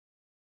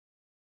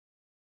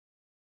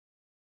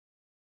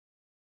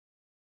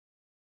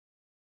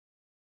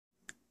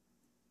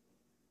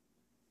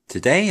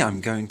Today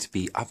I'm going to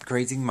be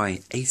upgrading my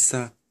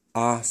Acer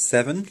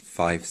R7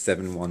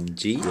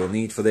 571G. You'll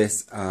need for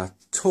this a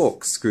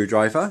Torx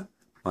screwdriver.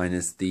 Mine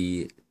is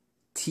the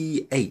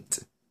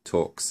T8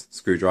 Torx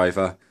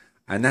screwdriver.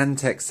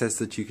 Anantech says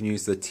that you can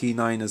use the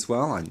T9 as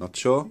well, I'm not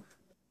sure.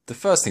 The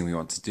first thing we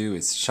want to do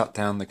is shut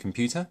down the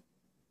computer.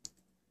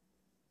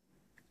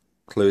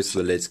 Close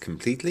the lid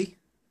completely.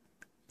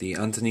 The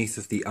underneath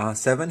of the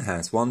R7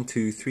 has 1,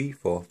 2, 3,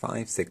 4,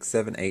 5, 6,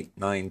 7, 8,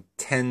 9,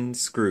 10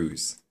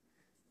 screws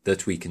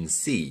that we can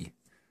see.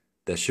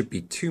 There should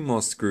be 2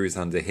 more screws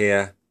under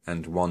here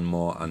and 1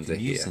 more under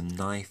here. Use a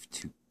knife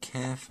to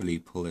carefully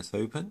pull it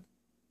open.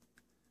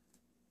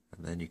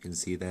 And then you can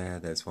see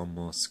there's 1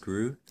 more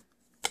screw.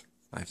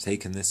 I've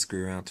taken this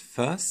screw out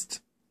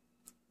first.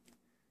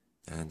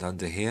 And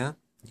under here,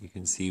 you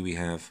can see we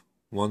have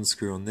 1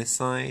 screw on this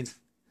side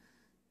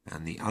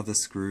and the other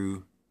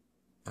screw.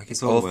 I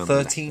guess all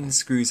 13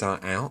 screws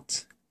are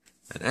out.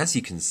 And as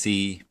you can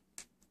see,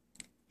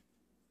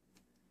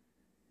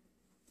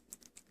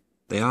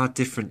 they are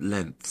different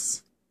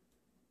lengths,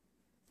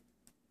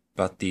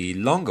 but the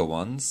longer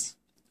ones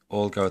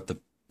all go at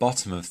the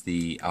bottom of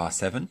the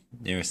R7,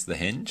 nearest the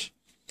hinge.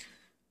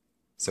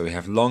 So we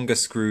have longer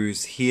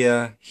screws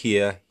here,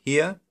 here,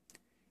 here,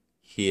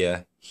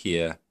 here,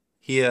 here,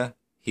 here,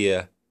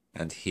 here,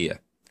 and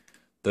here.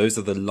 Those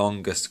are the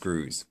longer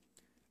screws.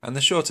 And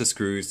the shorter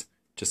screws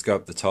just go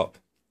up the top,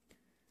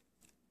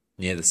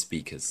 near the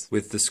speakers.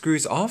 With the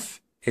screws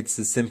off, it's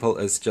as simple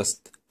as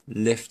just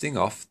lifting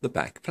off the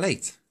back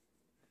plate.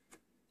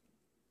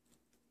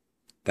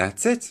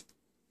 That's it.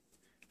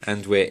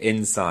 And we're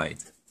inside.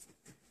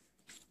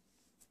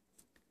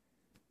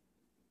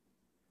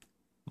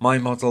 My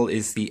model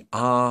is the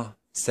R7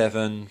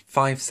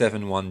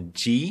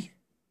 571G.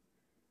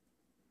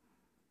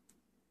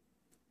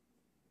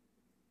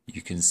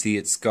 You can see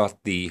it's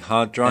got the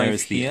hard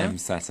drive here. The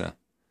MSATA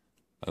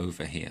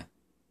over here.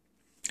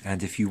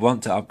 And if you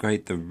want to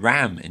upgrade the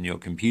RAM in your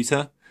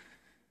computer,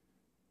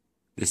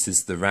 this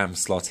is the RAM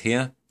slot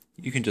here.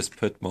 You can just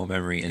put more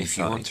memory inside. If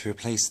you want to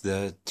replace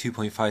the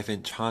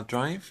 2.5-inch hard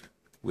drive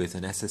with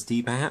an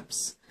SSD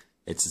perhaps,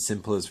 it's as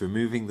simple as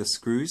removing the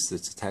screws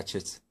that attach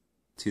it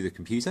to the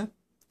computer.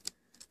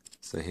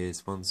 So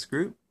here's 1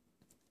 screw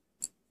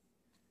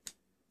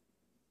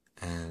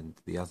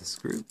and the other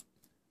screw.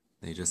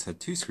 They just had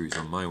 2 screws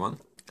on my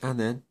one, and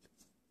then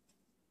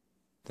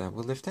that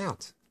will lift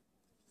out.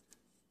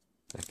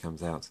 That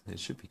comes out. It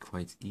should be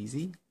quite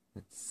easy.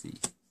 Let's see.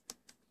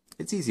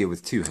 It's easier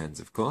with 2 hands,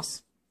 of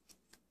course.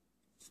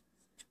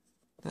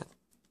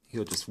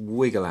 He'll just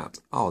wiggle out.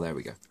 Oh, there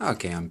we go.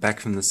 Okay, I'm back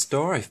from the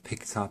store. I've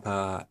picked up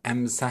a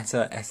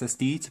MSATA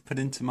SSD to put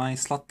into my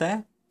slot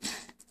there.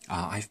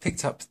 I've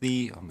picked up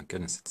the... oh my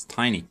goodness, it's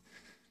tiny.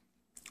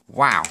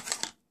 Wow.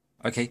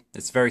 Okay,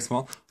 it's very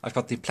small. I've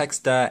got the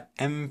Plexter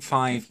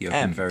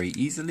M5M very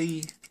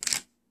easily.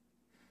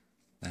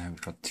 There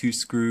we've got 2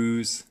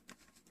 screws.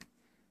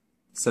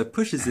 So it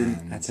pushes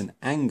in at an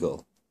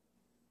angle.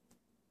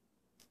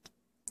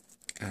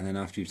 And then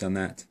after you've done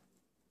that,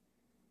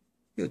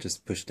 you'll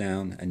just push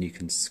down and you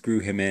can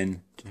screw him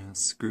in.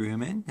 Just screw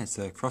him in. It's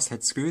a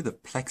crosshead screw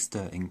that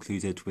Plexter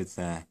included with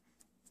their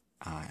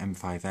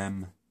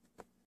M5M